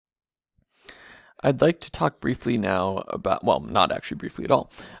I'd like to talk briefly now about, well, not actually briefly at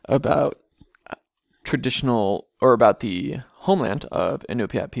all, about traditional, or about the homeland of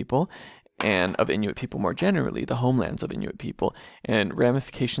Inupiat people and of Inuit people more generally, the homelands of Inuit people, and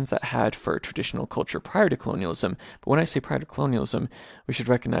ramifications that had for traditional culture prior to colonialism. But when I say prior to colonialism, we should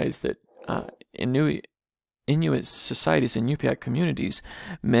recognize that Inuit societies and Inupiat communities,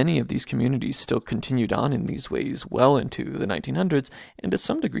 many of these communities still continued on in these ways well into the 1900s, and to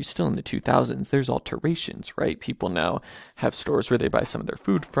some degree still in the 2000s. There's alterations, right? People now have stores where they buy some of their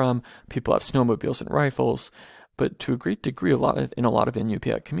food from, people have snowmobiles and rifles, but to a great degree, in a lot of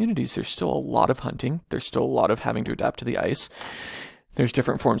Inupiat communities, there's still a lot of hunting, there's still a lot of having to adapt to the ice. There's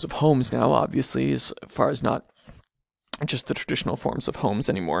different forms of homes now, obviously, as far as not just the traditional forms of homes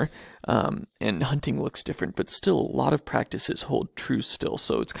anymore, and hunting looks different, but still a lot of practices hold true still,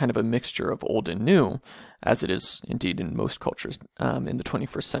 so it's kind of a mixture of old and new, as it is indeed in most cultures in the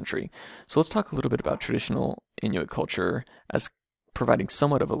 21st century. So let's talk a little bit about traditional Inuit culture as providing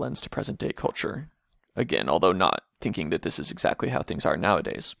somewhat of a lens to present-day culture, again, although not thinking that this is exactly how things are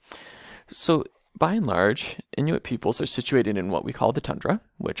nowadays. So by and large, Inuit peoples are situated in what we call the tundra,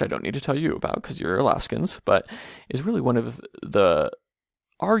 which I don't need to tell you about because you're Alaskans, but is really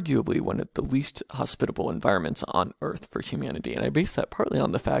arguably one of the least hospitable environments on Earth for humanity. And I base that partly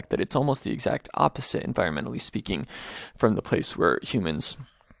on the fact that it's almost the exact opposite, environmentally speaking, from the place where humans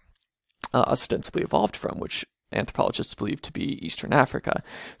ostensibly evolved from, which anthropologists believe to be Eastern Africa.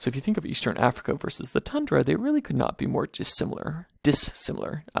 So if you think of Eastern Africa versus the tundra, they really could not be more different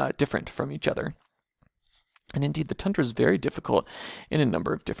from each other. And indeed, the tundra is very difficult in a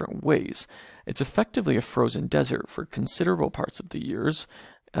number of different ways. It's effectively a frozen desert for considerable parts of the years,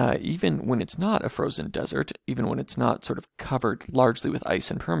 even when it's not a frozen desert, even when it's not sort of covered largely with ice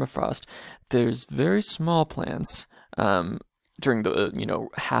and permafrost. There's very small plants during the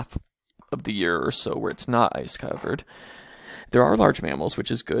half of the year or so where it's not ice covered. There are large mammals,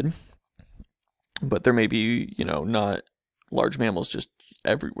 which is good, but there may be, not large mammals just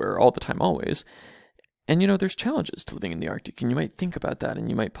everywhere all the time, always. And there's challenges to living in the Arctic, and you might think about that, and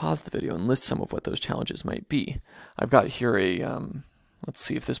you might pause the video and list some of what those challenges might be. I've got here let's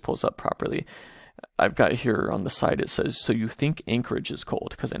see if this pulls up properly. I've got here on the side, it says, so you think Anchorage is cold?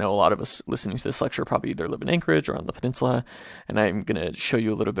 Because I know a lot of us listening to this lecture probably either live in Anchorage or on the peninsula, and I'm going to show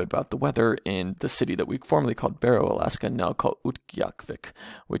you a little bit about the weather in the city that we formerly called Barrow, Alaska, now called Utqiagvik,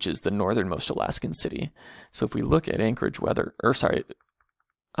 which is the northernmost Alaskan city. So if we look at Anchorage weather,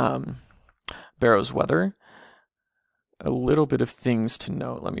 Barrow's weather, a little bit of things to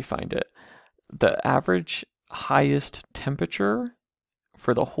note. Let me find it. The average highest temperature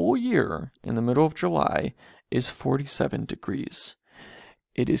for the whole year in the middle of July is 47 degrees.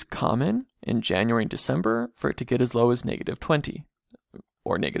 It is common in January and December for it to get as low as -20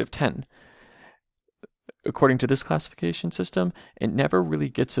 or -10. According to this classification system, it never really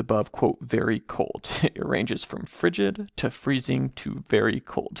gets above, quote, very cold. It ranges from frigid to freezing to very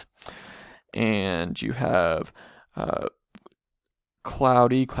cold. And you have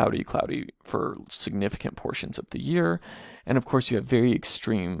cloudy for significant portions of the year. And of course, you have very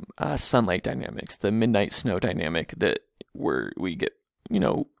extreme sunlight dynamics, the midnight snow dynamic where we get,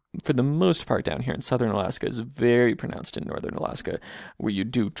 for the most part down here in southern Alaska is very pronounced in northern Alaska, where you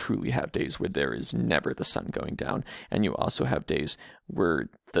do truly have days where there is never the sun going down. And you also have days where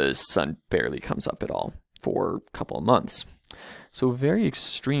the sun barely comes up at all for a couple of months. So a very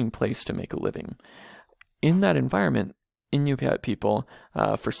extreme place to make a living. In that environment, Inupiat people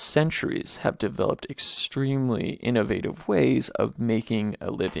for centuries have developed extremely innovative ways of making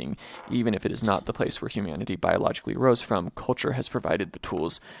a living. Even if it is not the place where humanity biologically rose from, culture has provided the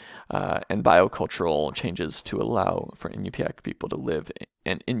tools and biocultural changes to allow for Inupiat people to live,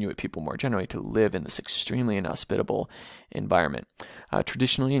 and Inuit people more generally, to live in this extremely inhospitable environment.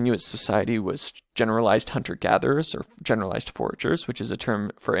 Traditionally, Inuit society was generalized hunter-gatherers or generalized foragers, which is a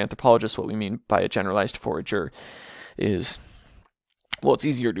term for anthropologists. What we mean by a generalized forager is, well, it's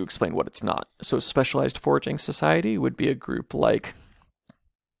easier to explain what it's not. So specialized foraging society would be a group like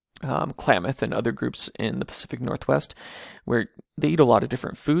Klamath and other groups in the Pacific Northwest, where they eat a lot of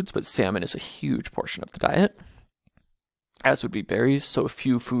different foods, but salmon is a huge portion of the diet, as would be berries. So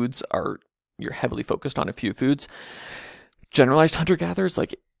you're heavily focused on a few foods. Generalized hunter-gatherers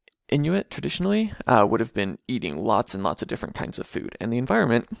like Inuit traditionally would have been eating lots and lots of different kinds of food, and the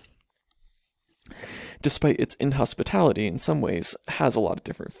environment, despite its inhospitality in some ways, has a lot of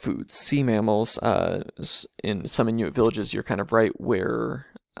different foods. Sea mammals, in some Inuit villages, you're kind of right where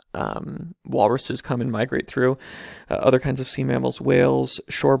Walruses come and migrate through. Other kinds of sea mammals, whales,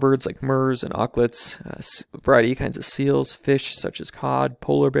 shorebirds like murres and auklets, variety kinds of seals, fish such as cod,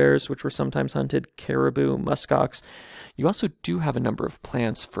 polar bears, which were sometimes hunted, caribou, muskox. You also do have a number of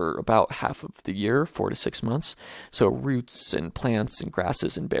plants for about half of the year, 4 to 6 months. So roots and plants and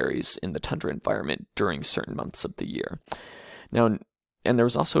grasses and berries in the tundra environment during certain months of the year. Now, and there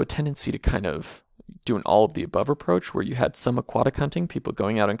was also a tendency to kind of do an all of the above approach where you had some aquatic hunting, people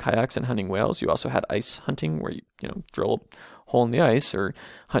going out in kayaks and hunting whales. You also had ice hunting where you drill a hole in the ice or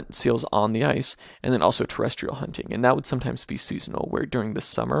hunt seals on the ice, and then also terrestrial hunting. And that would sometimes be seasonal, where during the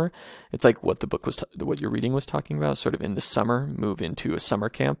summer, it's like what the book was, what your reading was talking about, sort of in the summer, move into a summer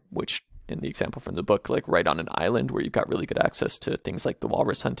camp, which in the example from the book, like right on an island where you've got really good access to things like the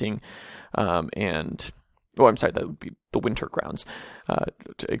walrus hunting, that would be the winter grounds,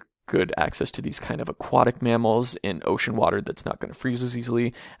 good access to these kind of aquatic mammals in ocean water that's not going to freeze as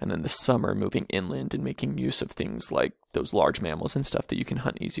easily, and then the summer moving inland and making use of things like those large mammals and stuff that you can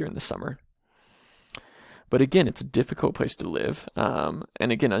hunt easier in the summer. But again, it's a difficult place to live, and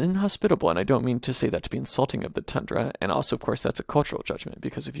again, inhospitable, and I don't mean to say that to be insulting of the tundra, and also, of course, that's a cultural judgment,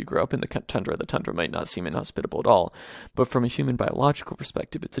 because if you grow up in the tundra might not seem inhospitable at all, but from a human biological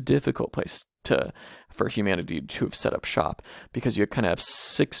perspective, it's a difficult place for humanity to have set up shop, because you kind of have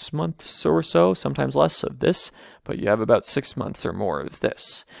 6 months or so, sometimes less, of this, but you have about 6 months or more of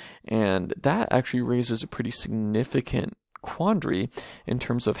this, and that actually raises a pretty significant quandary in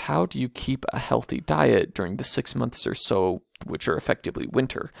terms of how do you keep a healthy diet during the 6 months or so, which are effectively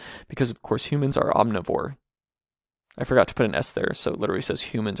winter, because of course humans are omnivore. I forgot to put an S there, so it literally says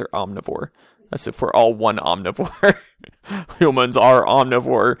humans are omnivore. As if we're all one omnivore. Humans are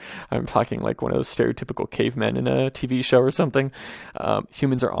omnivore. I'm talking like one of those stereotypical cavemen in a TV show or something.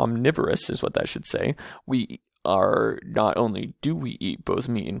 Humans are omnivorous is what that should say. We are, not only do we eat both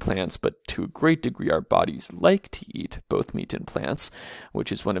meat and plants, but to a great degree our bodies like to eat both meat and plants, which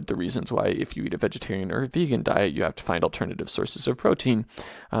is one of the reasons why if you eat a vegetarian or a vegan diet, you have to find alternative sources of protein.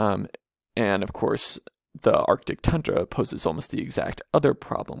 And of course, the Arctic tundra poses almost the exact other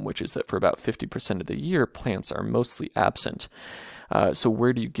problem, which is that for about 50% of the year, plants are mostly absent. So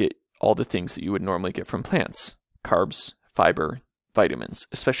where do you get all the things that you would normally get from plants? Carbs, fiber, vitamins,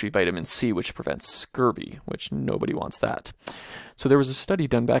 especially vitamin C, which prevents scurvy, which nobody wants that. So there was a study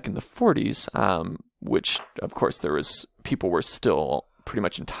done back in the 40s, which of course people were still pretty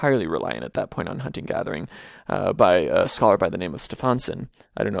much entirely reliant at that point on hunting gathering, by a scholar by the name of Stefansson.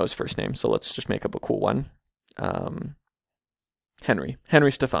 I don't know his first name, so let's just make up a cool one. Henry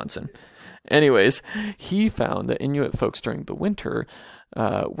Stefansson. Anyways, he found that Inuit folks during the winter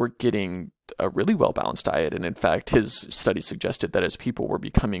were getting a really well-balanced diet, and in fact his study suggested that as people were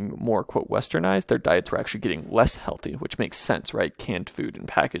becoming more, quote, westernized, their diets were actually getting less healthy, which makes sense, right? Canned food and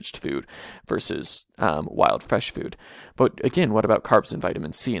packaged food versus wild fresh food. But again, what about carbs and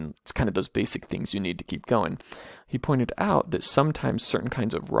vitamin C, and it's kind of those basic things you need to keep going? He pointed out that sometimes certain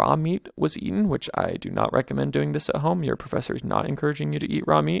kinds of raw meat was eaten, which I do not recommend doing this at home. Your professor is not encouraging you to eat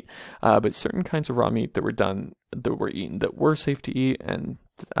raw meat, but certain kinds of raw meat that were eaten that were safe to eat, and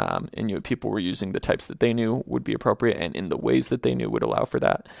Inuit people were using the types that they knew would be appropriate and in the ways that they knew would allow for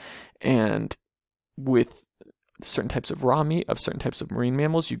that. And with certain types of raw meat of certain types of marine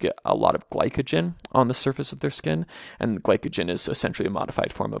mammals, you get a lot of glycogen on the surface of their skin, and glycogen is essentially a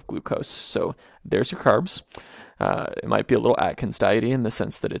modified form of glucose. So there's your carbs. It might be a little Atkins diety in the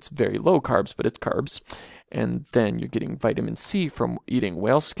sense that it's very low carbs, but it's carbs. And then you're getting vitamin C from eating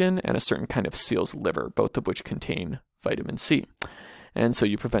whale skin and a certain kind of seal's liver, both of which contain vitamin C. And so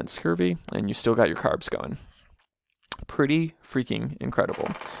you prevent scurvy, and you still got your carbs going. Pretty freaking incredible.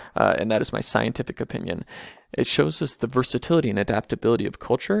 And that is my scientific opinion. It shows us the versatility and adaptability of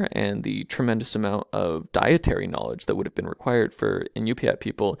culture and the tremendous amount of dietary knowledge that would have been required for Inupiat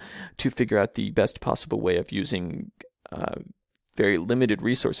people to figure out the best possible way of using very limited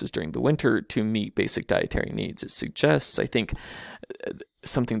resources during the winter to meet basic dietary needs. It suggests, I think,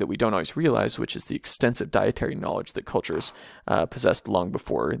 something that we don't always realize, which is the extensive dietary knowledge that cultures possessed long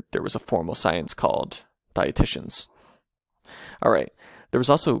before there was a formal science called dietitians. All right. There was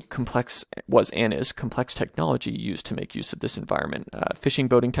also complex technology used to make use of this environment. Fishing,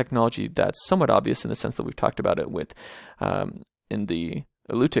 boating technology, that's somewhat obvious in the sense that we've talked about it with in the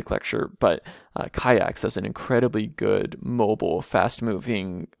Alutiiq lecture, but kayaks as an incredibly good, mobile,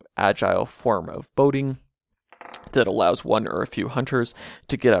 fast-moving, agile form of boating that allows one or a few hunters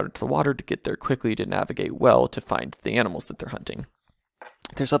to get out into the water, to get there quickly, to navigate well, to find the animals that they're hunting.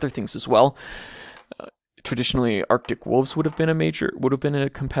 There's other things as well. Traditionally, Arctic wolves would have been a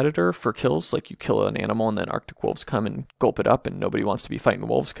competitor for kills. Like you kill an animal and then Arctic wolves come and gulp it up, and nobody wants to be fighting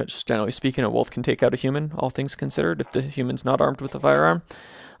wolves because generally speaking, a wolf can take out a human, all things considered, if the human's not armed with a firearm,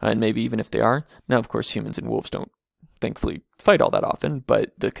 and maybe even if they are. Now, of course, humans and wolves don't thankfully fight all that often,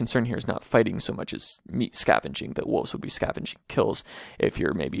 but the concern here is not fighting so much as meat scavenging. That wolves would be scavenging kills if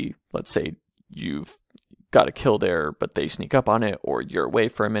you're maybe, let's say, you've got a kill there, but they sneak up on it, or you're away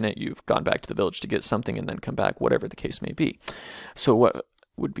for a minute, you've gone back to the village to get something and then come back, whatever the case may be. So what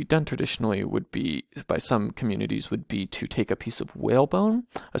would be done traditionally would be, by some communities, would be to take a piece of whalebone,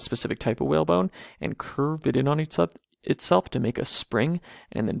 a specific type of whalebone, and curve it in on itself to make a spring,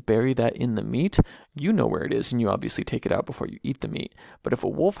 and then bury that in the meat. You know where it is, and you obviously take it out before you eat the meat. But if a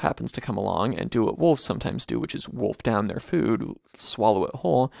wolf happens to come along and do what wolves sometimes do, which is wolf down their food, swallow it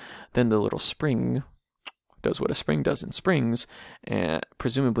whole, then the little spring does what a spring does in springs, and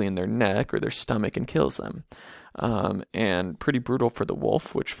presumably in their neck or their stomach, and kills them. And pretty brutal for the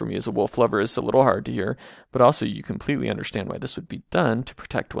wolf, which for me as a wolf lover is a little hard to hear, but also you completely understand why this would be done to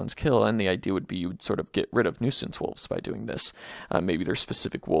protect one's kill, and the idea would be you would sort of get rid of nuisance wolves by doing this. Maybe there's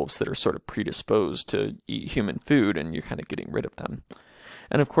specific wolves that are sort of predisposed to eat human food, and you're kind of getting rid of them.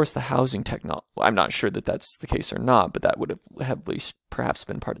 And of course the housing technology, I'm not sure that that's the case or not, but that would have at least perhaps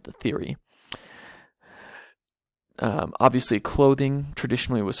been part of the theory. Obviously, clothing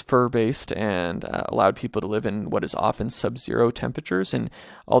traditionally was fur-based and allowed people to live in what is often sub-zero temperatures. And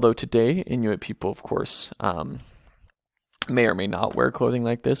although today Inuit people, of course, may or may not wear clothing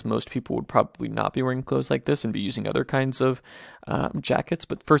like this, most people would probably not be wearing clothes like this and be using other kinds of jackets.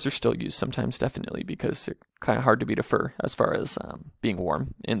 But furs are still used sometimes, definitely, because they're kind of hard to beat a fur as far as being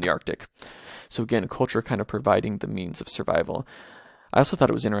warm in the Arctic. So again, culture kind of providing the means of survival. I also thought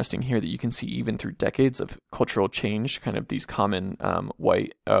it was interesting here that you can see even through decades of cultural change, kind of these common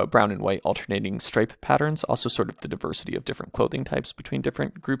brown and white alternating stripe patterns, also sort of the diversity of different clothing types between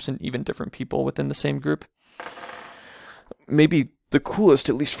different groups and even different people within the same group. Maybe the coolest,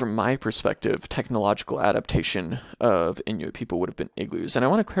 at least from my perspective, technological adaptation of Inuit people would have been igloos. And I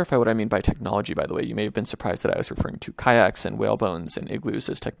want to clarify what I mean by technology, by the way. You may have been surprised that I was referring to kayaks and whalebones and igloos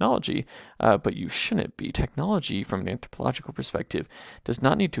as technology, but you shouldn't be. Technology, from an anthropological perspective, does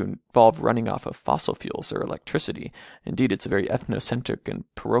not need to involve running off of fossil fuels or electricity. Indeed, it's a very ethnocentric and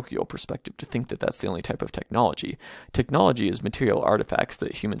parochial perspective to think that that's the only type of technology. Technology is material artifacts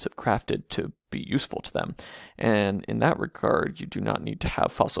that humans have crafted to be useful to them. And in that regard, you do not need to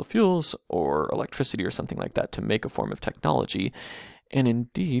have fossil fuels or electricity or something like that to make a form of technology. And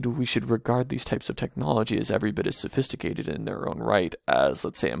indeed, we should regard these types of technology as every bit as sophisticated in their own right as,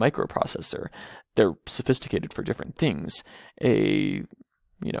 let's say, a microprocessor. They're sophisticated for different things. A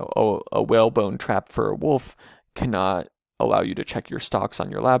whalebone trap for a wolf cannot allow you to check your stocks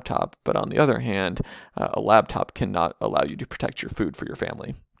on your laptop, but on the other hand, a laptop cannot allow you to protect your food for your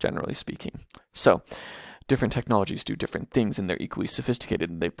family, generally speaking. So different technologies do different things, and they're equally sophisticated,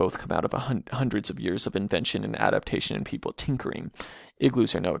 and they've both come out of hundreds of years of invention and adaptation and people tinkering.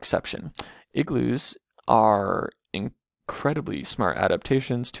 Igloos are no exception. Igloos are incredibly smart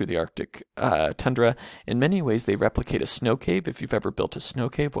adaptations to the Arctic tundra. In many ways, they replicate a snow cave, if you've ever built a snow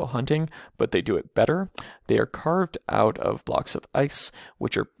cave while hunting, but they do it better. They are carved out of blocks of ice,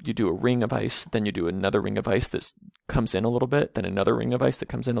 which are, you do a ring of ice, then you do another ring of ice that comes in a little bit, then another ring of ice that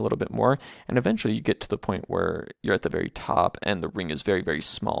comes in a little bit more, and eventually you get to the point where you're at the very top and the ring is very, very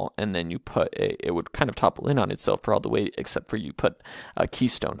small, and then you put it would kind of topple in on itself for all the way, except for you put a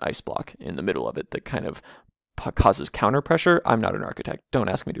keystone ice block in the middle of it that kind of causes counter pressure. I'm not an architect, don't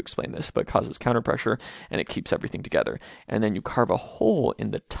ask me to explain this, but it causes counter pressure and it keeps everything together. And then you carve a hole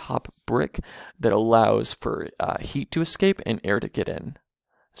in the top brick that allows for heat to escape and air to get in.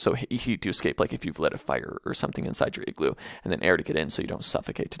 So heat to escape, like if you've lit a fire or something inside your igloo, and then air to get in so you don't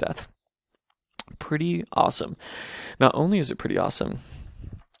suffocate to death. Pretty awesome. Not only is it pretty awesome,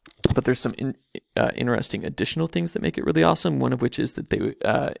 but there's some interesting additional things that make it really awesome. One of which is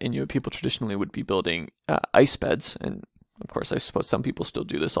that Inuit people traditionally would be building ice beds, and of course I suppose some people still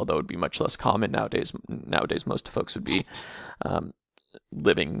do this, although it would be much less common nowadays. Nowadays, most folks would be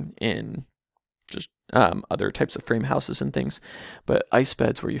living in just other types of frame houses and things, but ice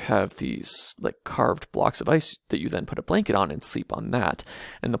beds where you have these like carved blocks of ice that you then put a blanket on and sleep on that.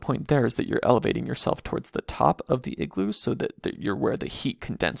 And the point there is that you're elevating yourself towards the top of the igloo so that you're where the heat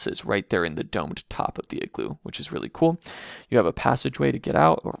condenses, right there in the domed top of the igloo, which is really cool. You have a passageway to get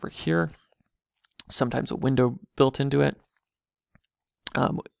out over here, sometimes a window built into it.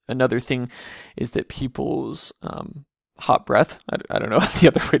 Another thing is that people's hot breath. I don't know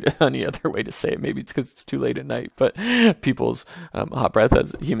any other way to say it. Maybe it's because it's too late at night, but people's hot breath,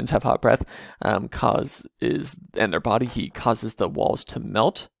 as humans have hot breath, and their body heat causes the walls to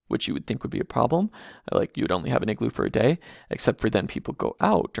melt, which you would think would be a problem. Like you would only have an igloo for a day, except for then people go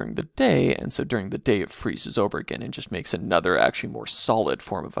out during the day, and so during the day it freezes over again and just makes another actually more solid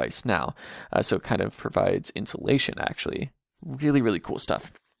form of ice now. So it kind of provides insulation actually. Really, really cool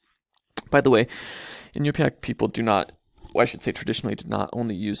stuff. By the way, Inupiaq people I should say traditionally did not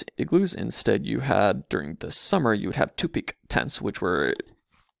only use igloos. Instead, during the summer, you would have tupik tents, which were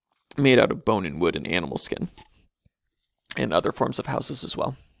made out of bone and wood and animal skin, and other forms of houses as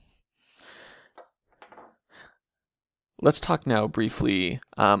well. Let's talk now briefly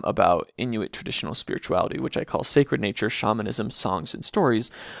about Inuit traditional spirituality, which I call sacred nature, shamanism, songs, and stories,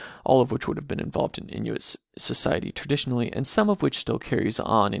 all of which would have been involved in Inuit society traditionally, and some of which still carries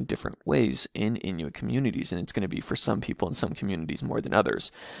on in different ways in Inuit communities, and it's going to be for some people in some communities more than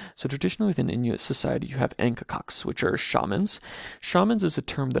others. So traditionally within Inuit society, you have Ankakaks, which are shamans. Shamans is a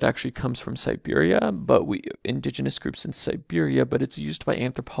term that actually comes from Siberia, indigenous groups in Siberia, but it's used by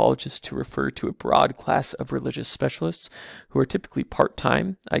anthropologists to refer to a broad class of religious specialists who are typically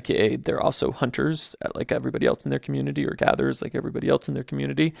part-time, aka they're also hunters like everybody else in their community, or gatherers like everybody else in their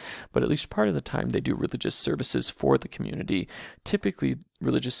community, but at least part of the time they do religious services for the community, typically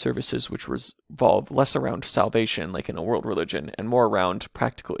religious services which revolve less around salvation like in a world religion and more around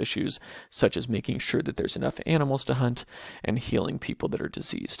practical issues such as making sure that there's enough animals to hunt and healing people that are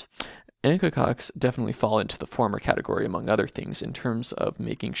diseased. Ankakaks definitely fall into the former category, among other things, in terms of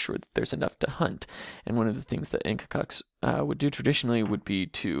making sure that there's enough to hunt. And one of the things that Ankakaks would do traditionally would be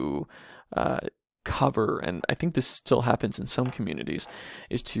to cover, and I think this still happens in some communities,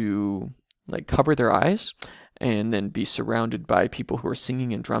 is to like cover their eyes and then be surrounded by people who are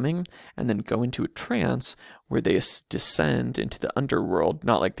singing and drumming, and then go into a trance where they descend into the underworld,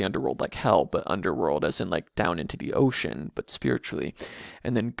 not like the underworld like hell, but underworld as in like down into the ocean, but spiritually,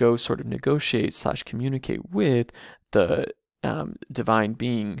 and then go sort of negotiate / communicate with the divine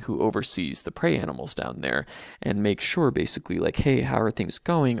being who oversees the prey animals down there, and make sure basically like, hey, how are things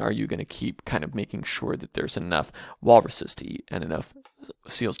going? Are you going to keep kind of making sure that there's enough walruses to eat and enough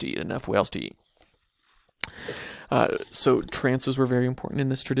seals to eat, enough whales to eat? So trances were very important in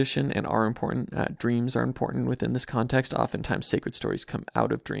this tradition and are important. Dreams are important within this context. Oftentimes sacred stories come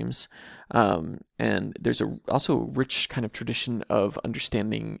out of dreams. And there's also a rich kind of tradition of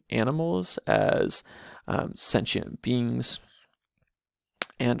understanding animals as sentient beings,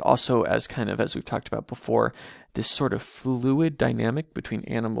 and also as kind of, as we've talked about before, this sort of fluid dynamic between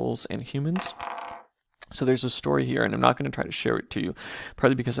animals and humans. So there's a story here, and I'm not going to try to share it to you,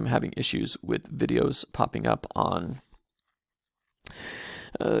 partly because I'm having issues with videos popping up on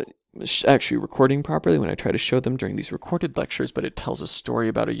actually recording properly when I try to show them during these recorded lectures, but it tells a story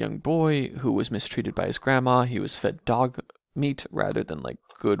about a young boy who was mistreated by his grandma. He was fed dog meat rather than like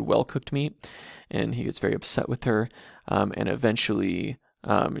good, well-cooked meat, and he gets very upset with her, and eventually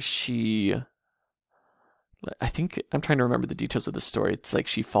I think I'm trying to remember the details of the story. It's like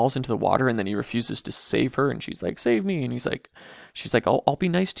she falls into the water and then he refuses to save her, and she's like, "Save me!" And she's like, I'll be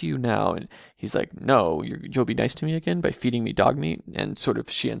nice to you now." And he's like, "No, you'll be nice to me again by feeding me dog meat." And sort of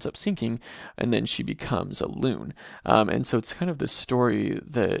she ends up sinking, and then she becomes a loon. And so it's kind of this story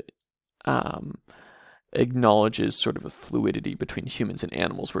that acknowledges sort of a fluidity between humans and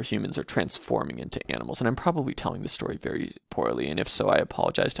animals, where humans are transforming into animals. And I'm probably telling the story very poorly, and if so, I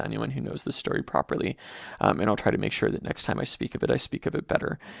apologize to anyone who knows the story properly, and I'll try to make sure that next time I speak of it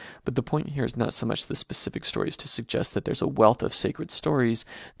better. But the point here is not so much the specific stories to suggest that there's a wealth of sacred stories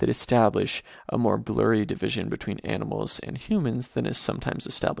that establish a more blurry division between animals and humans than is sometimes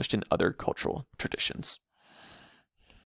established in other cultural traditions.